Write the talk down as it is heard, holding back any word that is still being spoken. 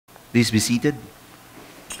Please be seated.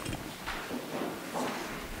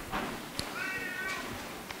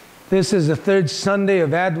 This is the third Sunday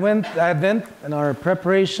of Advent, and our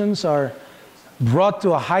preparations are brought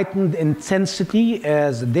to a heightened intensity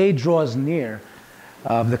as the day draws near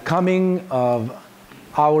of the coming of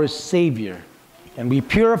our Savior. And we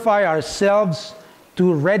purify ourselves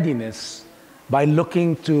to readiness by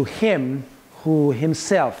looking to Him who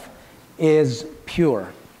Himself is pure.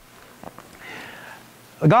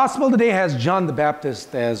 The Gospel today has John the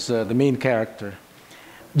Baptist as the main character.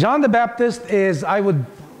 John the Baptist is, I would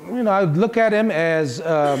look at him as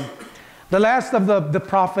the last of the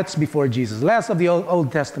prophets before Jesus, last of the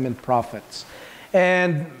Old Testament prophets.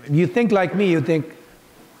 And you think like me, you think,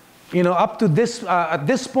 up to this, at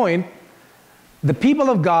this point, the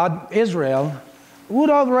people of God, Israel,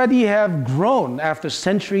 would already have grown after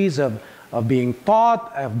centuries of being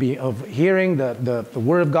taught, of hearing the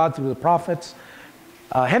Word of God through the prophets.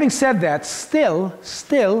 Having said that,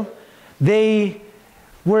 still, they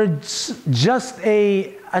were just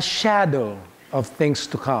a shadow of things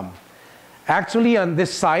to come. Actually, on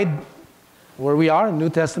this side, where we are in the New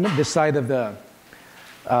Testament, this side of the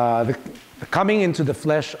coming into the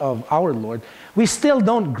flesh of our Lord, we still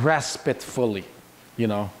don't grasp it fully, we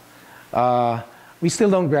still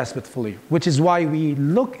don't grasp it fully, which is why we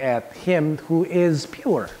look at Him who is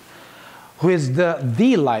pure, who is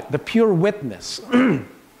the light, the pure witness.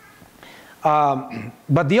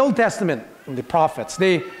 But the Old Testament, the prophets,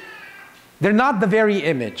 they're not the very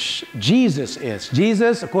image. Jesus is.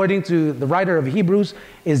 Jesus, according to the writer of Hebrews,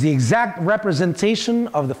 is the exact representation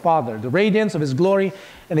of the Father, the radiance of His glory,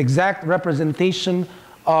 an exact representation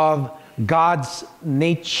of God's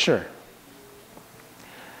nature.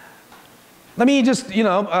 Let me just,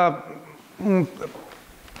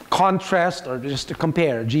 contrast or just to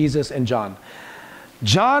compare Jesus and John.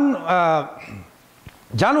 John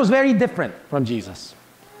was very different from Jesus.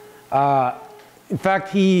 In fact,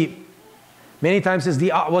 he many times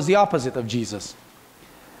was the opposite of Jesus.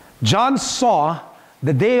 John saw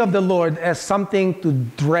the day of the Lord as something to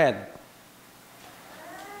dread.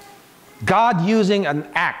 God using an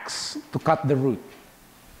axe to cut the root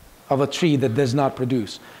of a tree that does not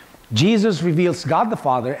produce. Jesus reveals God the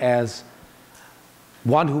Father as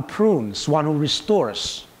one who prunes, one who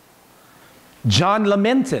restores. John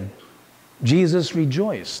lamented. Jesus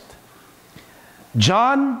rejoiced.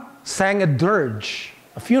 John sang a dirge,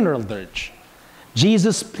 a funeral dirge.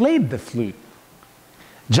 Jesus played the flute.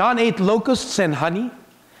 John ate locusts and honey,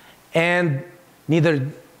 and neither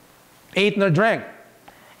ate nor drank.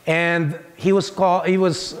 And he was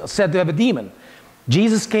said to have a demon.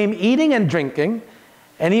 Jesus came eating and drinking,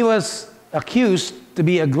 and He was accused to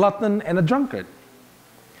be a glutton and a drunkard.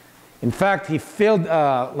 In fact, He filled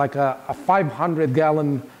like a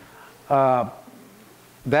 500-gallon,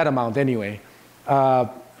 that amount anyway,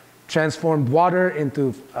 transformed water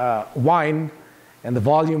into wine, and the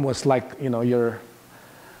volume was like, your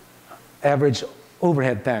average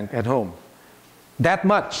overhead tank at home. That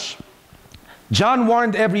much. John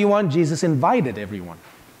warned everyone, Jesus invited everyone.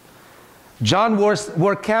 John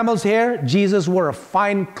wore camel's hair, Jesus wore a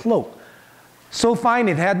fine cloak. So fine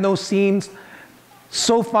it had no seams,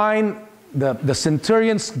 so fine the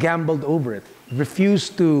centurions gambled over it,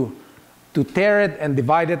 refused to tear it and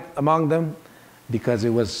divide it among them because it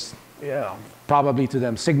was probably to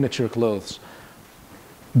them signature clothes.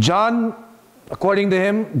 John, according to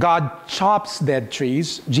him, God chops dead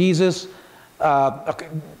trees. Jesus,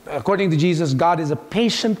 according to Jesus, God is a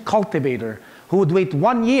patient cultivator who would wait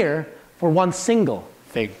 1 year for one single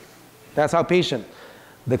fig. That's how patient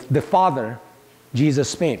the Father,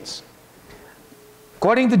 Jesus, paints.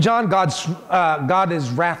 According to John, God is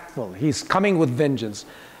wrathful. He's coming with vengeance.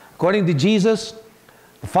 According to Jesus,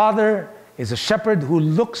 the Father is a shepherd who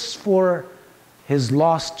looks for His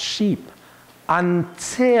lost sheep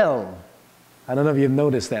until, I don't know if you've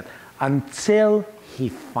noticed that, until He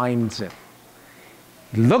finds it.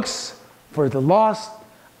 He looks for the lost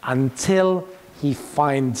until He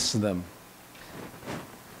finds them.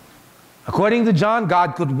 According to John,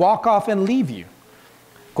 God could walk off and leave you.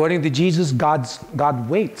 According to Jesus, God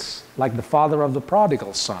waits like the father of the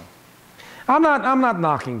prodigal son. I'm not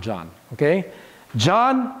knocking John, okay?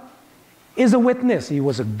 John is a witness. He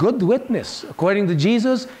was a good witness. According to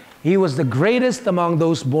Jesus, he was the greatest among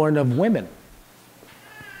those born of women.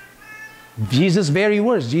 Jesus' very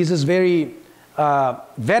words, Jesus' very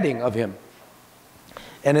vetting of him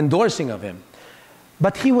and endorsing of him.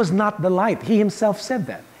 But he was not the light. He himself said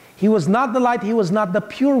that. He was not the light. He was not the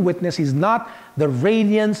pure witness. He's not the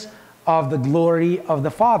radiance of the glory of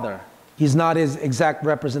the Father. He's not His exact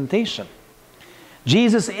representation.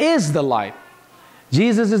 Jesus is the light.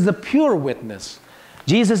 Jesus is the pure witness.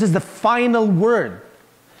 Jesus is the final word.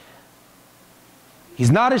 He's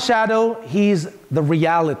not a shadow, he's the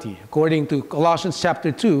reality. According to Colossians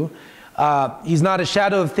chapter 2, he's not a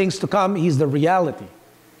shadow of things to come, he's the reality.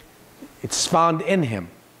 It's found in him.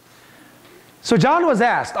 So John was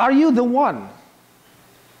asked, are you the one?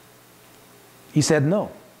 He said,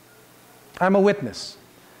 no. I'm a witness.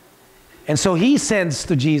 And so he sends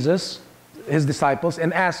to Jesus, his disciples,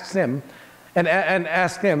 and asks him,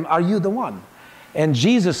 are you the one? And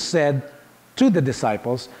Jesus said to the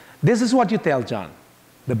disciples, this is what you tell John.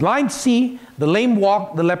 The blind see, the lame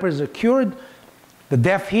walk, the lepers are cured, the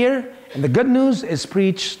deaf hear, and the good news is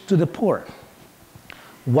preached to the poor.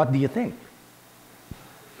 What do you think?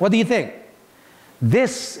 What do you think?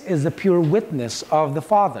 This is the pure witness of the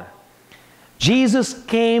Father. Jesus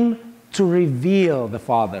came to reveal the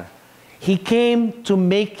Father. He came to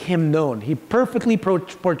make him known. He perfectly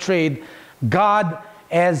portrayed God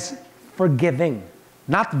as forgiving,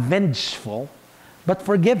 not vengeful, but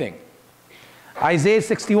forgiving. Isaiah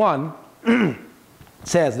 61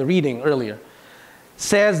 says, the reading earlier,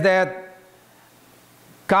 says that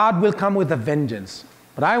God will come with a vengeance.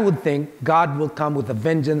 But I would think God will come with a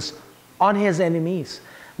vengeance on his enemies.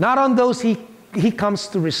 Not on those he comes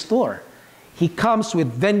to restore. He comes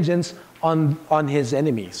with vengeance on his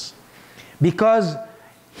enemies. Because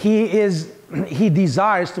he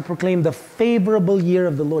desires to proclaim the favorable year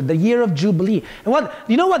of the Lord, the year of Jubilee. And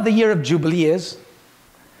you know what the year of Jubilee is?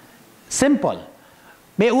 Simple.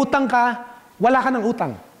 May utang ka, wala ka ng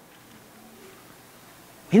utang.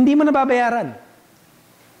 Hindi mo nababayaran.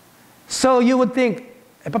 So you would think,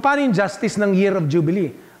 paano yung justice ng year of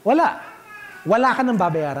Jubilee? Wala. Wala ka ng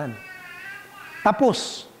babayaran.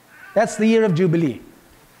 Tapos. That's the year of Jubilee.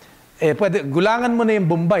 Pwede, gulangan mo na yung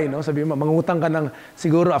Bombay, no? Sabi mo, mangutang ka ng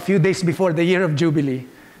siguro a few days before the year of Jubilee.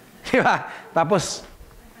 Diba? Tapos,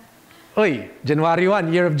 January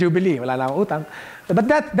 1, year of Jubilee. Wala na akong utang. But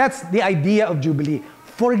that's the idea of Jubilee.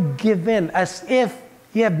 Forgiven, as if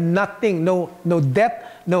you have nothing, no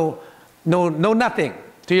debt, no nothing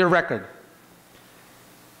to your record.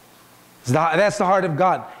 That's the heart of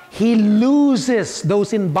God. He loses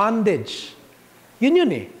those in bondage.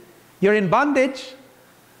 Yun eh. You're in bondage,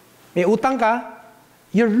 may utang ka,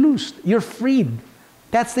 you're loosed, you're freed.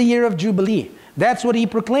 That's the year of Jubilee. That's what he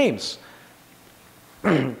proclaims.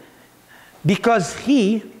 Because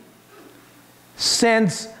he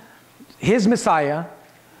sends his Messiah,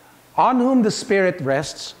 on whom the Spirit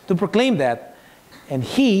rests, to proclaim that. And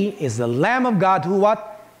he is the Lamb of God who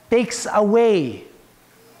what? Takes away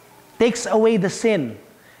the sin.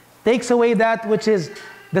 Takes away that which is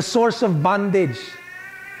the source of bondage.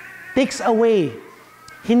 Takes away.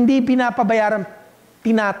 Hindi pinapabayaran,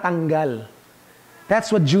 tinatanggal.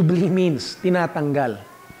 That's what Jubilee means, tinatanggal.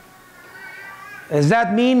 Does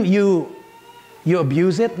that mean you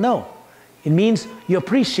abuse it? No. It means you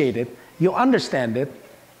appreciate it, you understand it,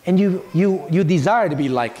 and you desire to be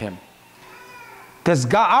like him. Because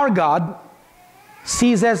our God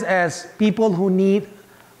sees us as people who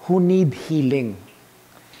need healing.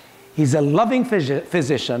 He's a loving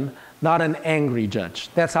physician, not an angry judge.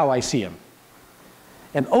 That's how I see him.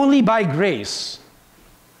 And only by grace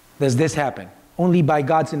does this happen. Only by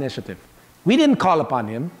God's initiative. We didn't call upon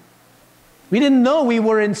him. We didn't know we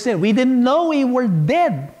were in sin. We didn't know we were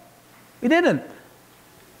dead. We didn't.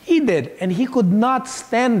 He did, and he could not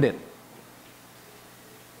stand it.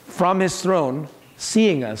 From his throne,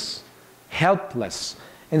 seeing us helpless.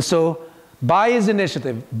 And so, by his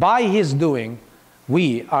initiative, by his doing,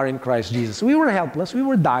 we are in Christ Jesus. We were helpless. We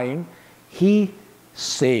were dying. He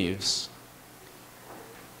saves.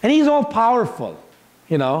 And he's all powerful.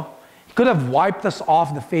 You know, he could have wiped us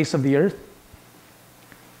off the face of the earth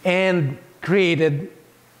and created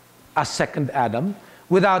a second Adam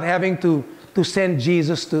without having to send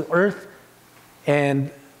Jesus to earth and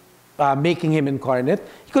making him incarnate.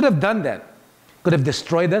 He could have done that. Could have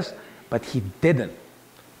destroyed us, but he didn't.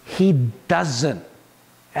 He doesn't.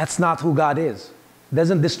 That's not who God is. He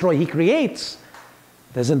doesn't destroy. He creates.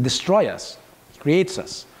 Doesn't destroy us. He creates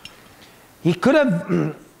us. He could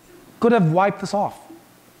have wiped us off.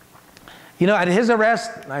 You know, at his arrest,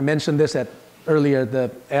 I mentioned this earlier, the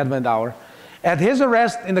Advent hour. At his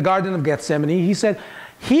arrest in the Garden of Gethsemane, he said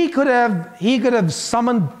he could have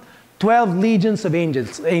summoned 12 legions of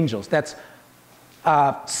angels. That's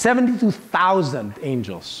 72,000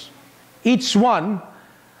 angels. Each one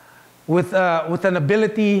with an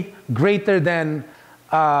ability greater than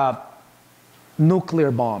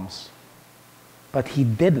nuclear bombs. But he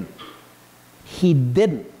didn't. He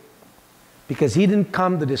didn't. Because he didn't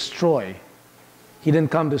come to destroy. He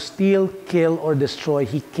didn't come to steal, kill, or destroy.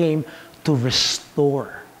 He came to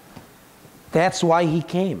restore. That's why he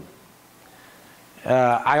came.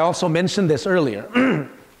 I also mentioned this earlier.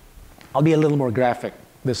 I'll be a little more graphic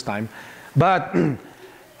this time. But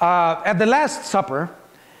at the Last Supper,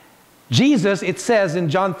 Jesus, it says in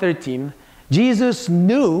John 13, Jesus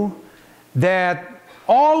knew that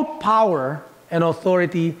all power and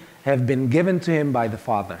authority have been given to him by the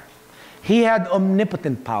Father. He had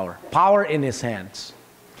omnipotent power, power in his hands.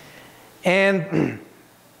 And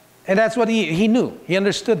that's what he knew. He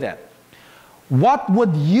understood that. What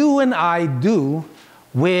would you and I do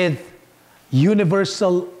with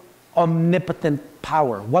universal omnipotent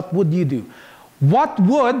power? What would you do? What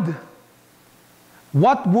would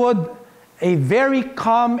a very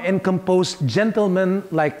calm and composed gentleman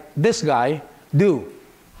like this guy do?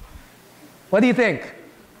 What do you think?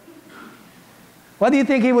 What do you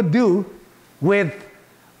think he would do with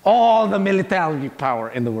all the military power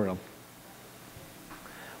in the world?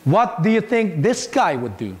 What do you think this guy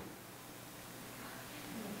would do?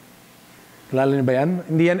 Kilala niyo ba yan?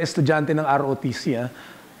 Hindi yan estudyante ng ROTC.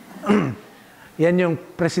 Yan yung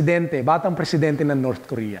presidente, batang presidente ng North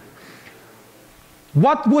Korea.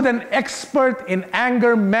 What would an expert in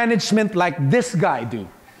anger management like this guy do?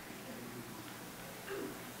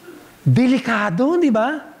 Delikado, di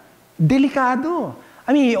ba? Delikado.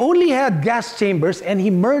 I mean, he only had gas chambers and he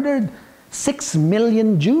murdered 6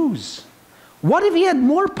 million Jews. What if he had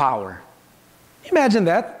more power? Imagine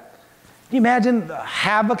that. Imagine the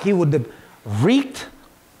havoc he would have wreaked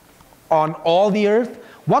on all the earth.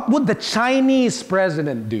 What would the Chinese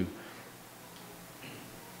president do?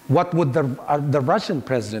 What would the Russian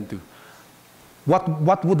president do?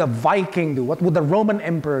 What would the Viking do? What would the Roman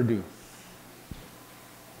emperor do?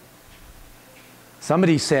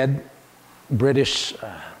 Somebody said, British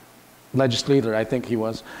legislator, I think he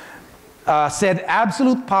was, said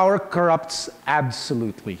absolute power corrupts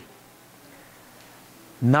absolutely.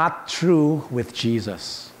 Not true with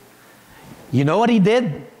Jesus. You know what he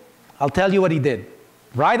did? I'll tell you what he did.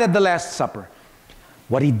 Right at the Last Supper.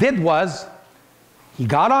 What he did was, he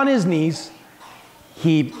got on his knees,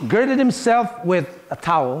 he girded himself with a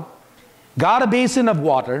towel, got a basin of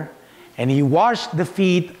water, and he washed the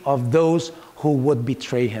feet of those who would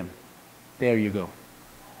betray him. There you go.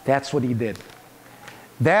 That's what he did.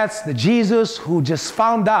 That's the Jesus who just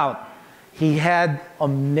found out he had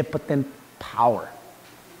omnipotent power.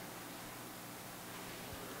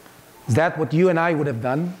 Is that what you and I would have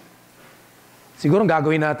done? Siguro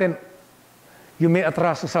gagawin natin, yung may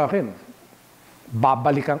atraso sa akin,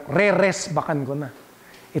 babalikan, re-resbakan ko na.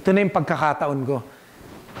 Ito na yung pagkakataon ko.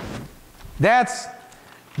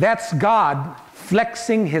 That's God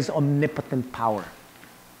flexing His omnipotent power.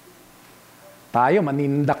 Tayo,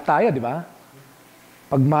 manindak tayo, di ba?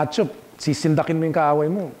 Pag macho, sisindakin mo yung kaaway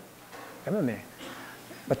mo. Ganun eh.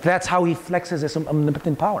 But that's how He flexes His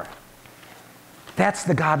omnipotent power. That's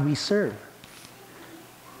the God we serve.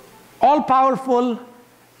 All-powerful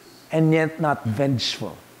and yet not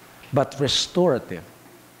vengeful, but restorative.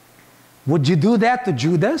 Would you do that to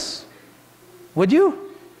Judas? Would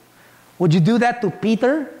you? Would you do that to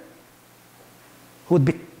Peter, who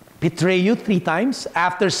would betray you 3 times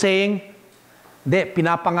after saying, "Hindi,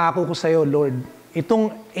 pinapangako ko sa iyo, Lord,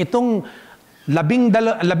 itong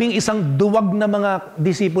 11 duwag na mga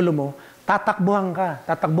disipulo mo, tatakbuhan ka,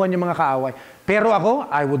 tatakbuhan yung mga kaaway. Pero ako,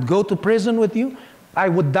 I would go to prison with you, I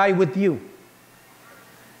would die with you."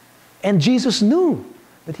 And Jesus knew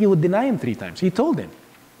that he would deny him 3 times. He told him.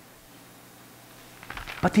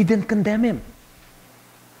 But he didn't condemn him.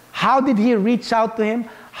 How did he reach out to him?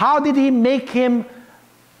 How did he make him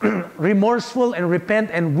remorseful and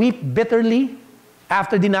repent and weep bitterly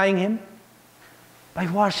after denying him? By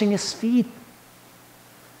washing his feet.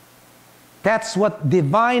 That's what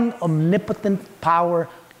divine omnipotent power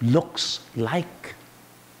looks like.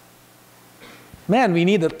 Man, we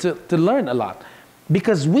need to learn a lot.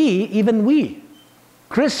 Because even we,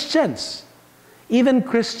 Christians,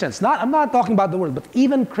 I'm not talking about the world, but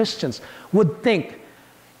even Christians would think,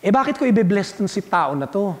 bakit ko i-bless tong si tao na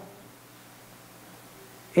to?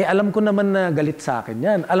 Alam ko naman na galit sa akin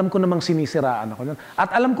yan. Alam ko namang sinisiraan ako yan.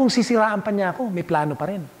 At alam kong sisiraan pa niya ako, may plano pa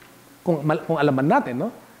rin. Kung alaman natin, no?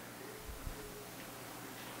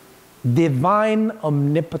 Divine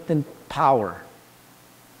omnipotent power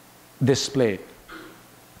displayed.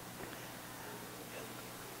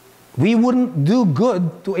 We wouldn't do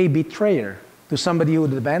good to a betrayer, to somebody who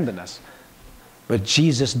would abandon us. But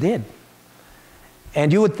Jesus did. And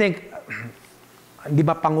you would think, hindi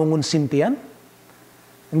ba pangungunsinti yan?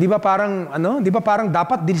 Hindi ba parang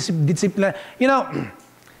dapat disiplina? You know,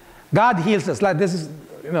 God heals us. Like this is,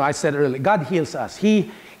 I said earlier, God heals us. He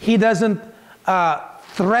doesn't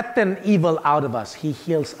threaten evil out of us, He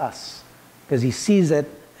heals us. Because He sees it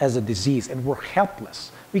as a disease and we're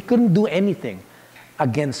helpless. We couldn't do anything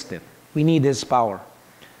against it. We need His power.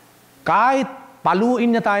 Kahit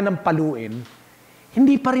paluin niya tayo ng paluin,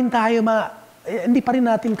 hindi pa rin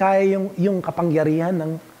natin kaya yung kapangyarihan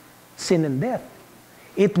ng sin and death.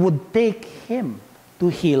 It would take Him to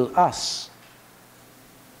heal us.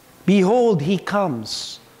 Behold, He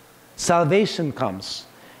comes. Salvation comes.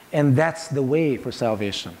 And that's the way for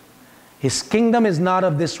salvation. His kingdom is not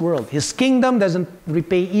of this world. His kingdom doesn't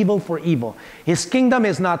repay evil for evil. His kingdom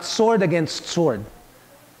is not sword against sword.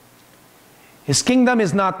 His kingdom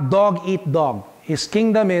is not dog eat dog. His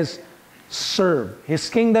kingdom is serve. His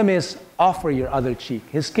kingdom is offer your other cheek.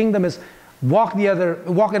 His kingdom is walk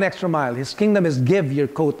an extra mile. His kingdom is give your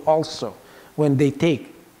coat also when they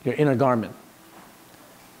take your inner garment.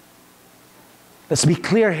 Let's be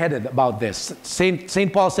clear-headed about this.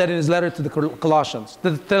 St. Paul said in his letter to the Colossians, to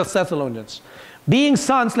the Thessalonians, being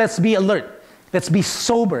sons, let's be alert. Let's be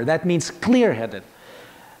sober. That means clear-headed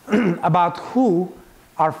about who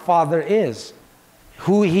our Father is.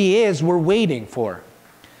 Who He is, we're waiting for.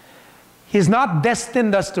 He's not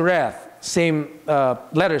destined us to wrath. Same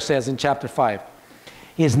letter says in chapter 5.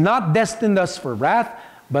 He has not destined us for wrath,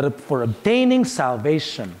 but for obtaining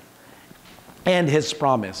salvation and His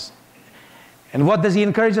promise. And what does He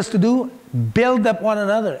encourage us to do? Build up one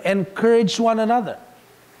another. Encourage one another.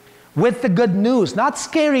 With the good news. Not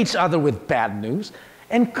scare each other with bad news.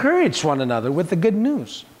 Encourage one another with the good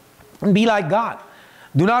news. And be like God.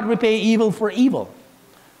 Do not repay evil for evil.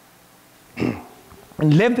 And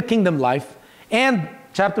live the kingdom life. And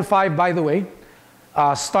chapter 5, by the way,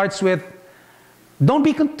 starts with, don't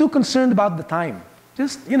be too concerned about the time.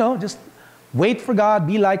 Just wait for God,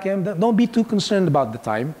 be like Him. Don't be too concerned about the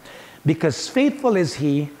time. Because faithful is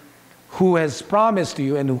He who has promised to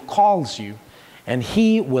you and who calls you, and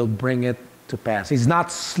He will bring it to pass. He's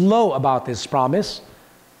not slow about His promise,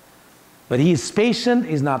 but He is patient.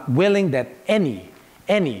 He's not willing that any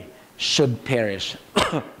should perish.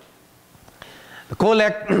 The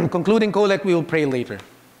concluding collect we will pray later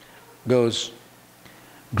goes,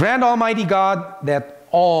 grant Almighty God that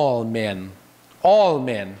all men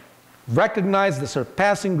recognize the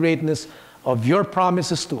surpassing greatness of your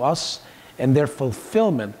promises to us and their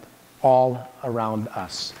fulfillment all around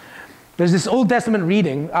us. There's this Old Testament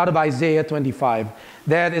reading out of Isaiah 25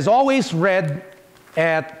 that is always read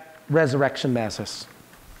at resurrection masses.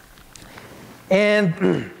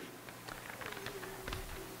 And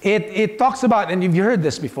it talks about, and you've heard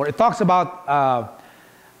this before, it talks about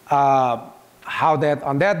how that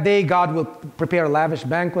on that day God will prepare a lavish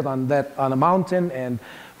banquet on a mountain, and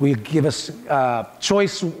will give us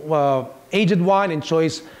choice aged wine and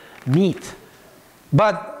choice meat.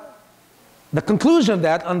 But the conclusion of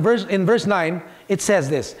that, in verse 9, it says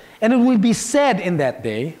this, and it will be said in that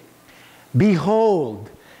day, behold,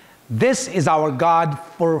 this is our God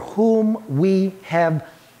for whom we have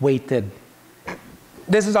waited.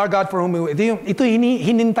 This is our God for whom we waited. Ito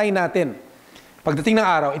hinintay natin. Pagdating ng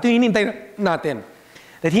araw, ito hinintay natin.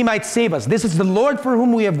 That He might save us. This is the Lord for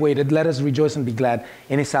whom we have waited. Let us rejoice and be glad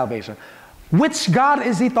in His salvation. Which God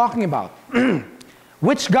is He talking about?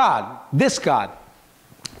 Which God? This God.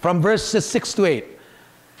 From verses 6 to 8.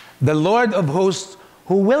 The Lord of hosts,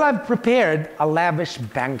 who will have prepared a lavish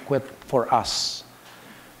banquet for us.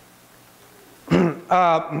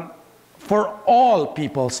 For all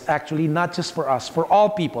peoples, actually, not just for us, for all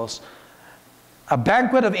peoples. A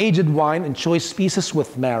banquet of aged wine and choice species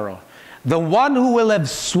with marrow. The one who will have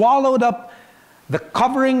swallowed up the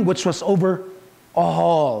covering which was over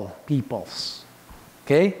all peoples.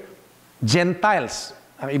 Okay? Gentiles.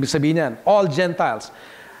 Ang ibig sabihin yan, all Gentiles.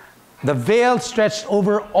 The veil stretched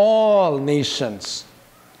over all nations.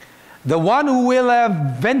 The one who will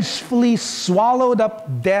have vengefully swallowed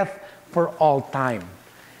up death for all time.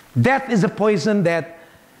 Death is a poison that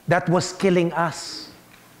was killing us.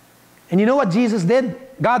 And you know what Jesus did?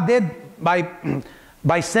 God did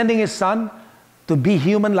by sending His Son to be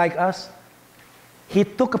human like us. He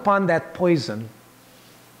took upon that poison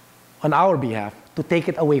on our behalf to take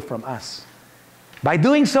it away from us. By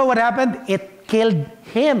doing so, what happened? It killed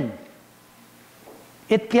Him.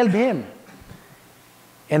 It killed Him.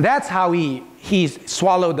 And that's how He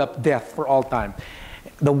swallowed up death for all time.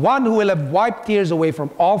 The one who will have wiped tears away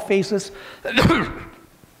from all faces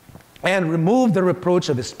and removed the reproach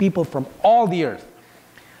of His people from all the earth.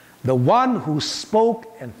 The one who spoke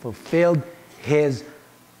and fulfilled His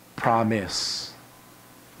promise.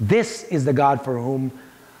 This is the God for whom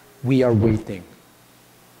we are waiting.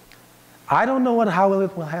 I don't know how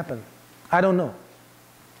it will happen. I don't know.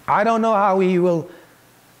 I don't know how He will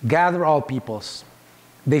gather all peoples.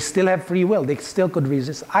 They still have free will. They still could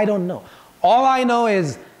resist. I don't know. All I know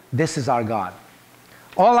is this is our God.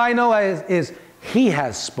 All I know is He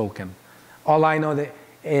has spoken. All I know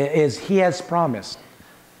is He has promised.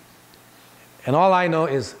 And all I know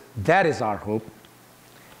is that is our hope.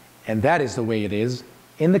 And that is the way it is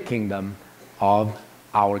in the kingdom of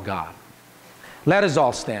our God. Let us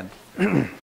all stand.